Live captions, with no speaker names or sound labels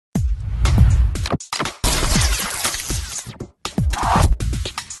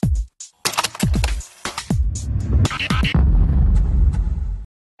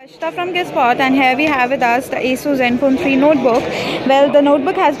Ishita from Gispot, and here we have with us the Asus ZenBook 3 notebook. Well, the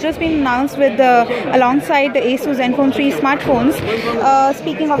notebook has just been announced with alongside the Asus ZenBook 3 smartphones.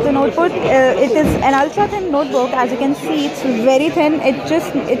 Speaking of the notebook, it is an ultra thin notebook. As you can see, it's very thin. It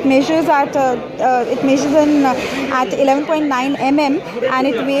measures at 11.9 mm, and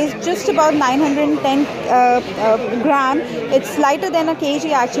it weighs just about 910 gram. It's lighter than a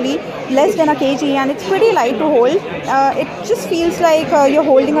kg, actually, less than a kg, and it's pretty light to hold. It just feels like you're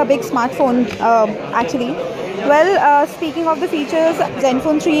holding a big smartphone, actually. Well, speaking of the features,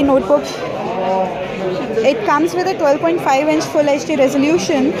 ZenBook 3 notebook, it comes with a 12.5-inch Full HD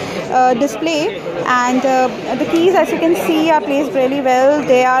resolution display, and the keys, as you can see, are placed really well.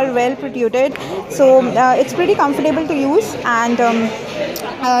 They are well protrude, so it's pretty comfortable to use. And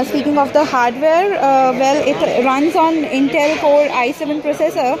speaking of the hardware, well, it runs on Intel Core i7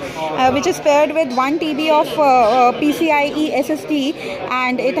 processor, which is paired with 1 TB of PCIe SSD,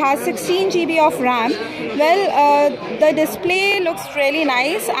 and it has 16 GB of RAM. Well, the display looks really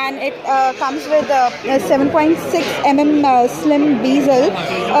nice, and it comes with a 7.6 mm slim bezel.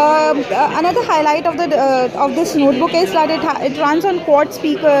 Another highlight of this notebook is that it runs on quad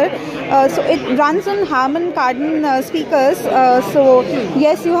speaker, so it runs on Harman Kardon speakers. So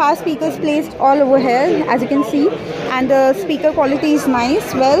yes, you have speakers placed all over here, as you can see, and the speaker quality is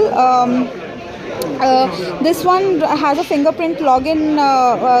nice. Well, this one has a fingerprint login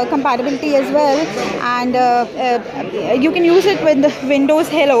compatibility as well, and you can use it with the Windows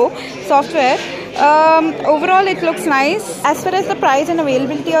Hello software. Overall, it looks nice. As far as the price and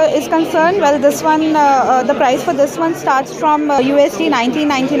availability is concerned, well, this one, the price for this one starts from USD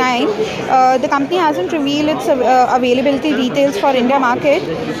 1999. The company hasn't revealed its availability details for India market,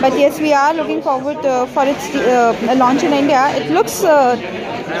 but yes, we are looking forward for its launch in India. It looks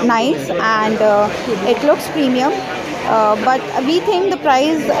nice, and it looks premium, but we think the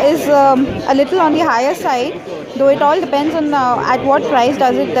price is a little on the higher side, though it all depends on at what price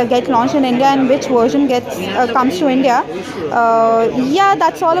does it get launched in India and which version comes to India. Yeah,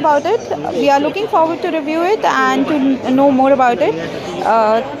 that's all about it. We are looking forward to review it and to know more about it.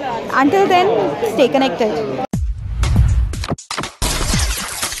 Until then, stay connected.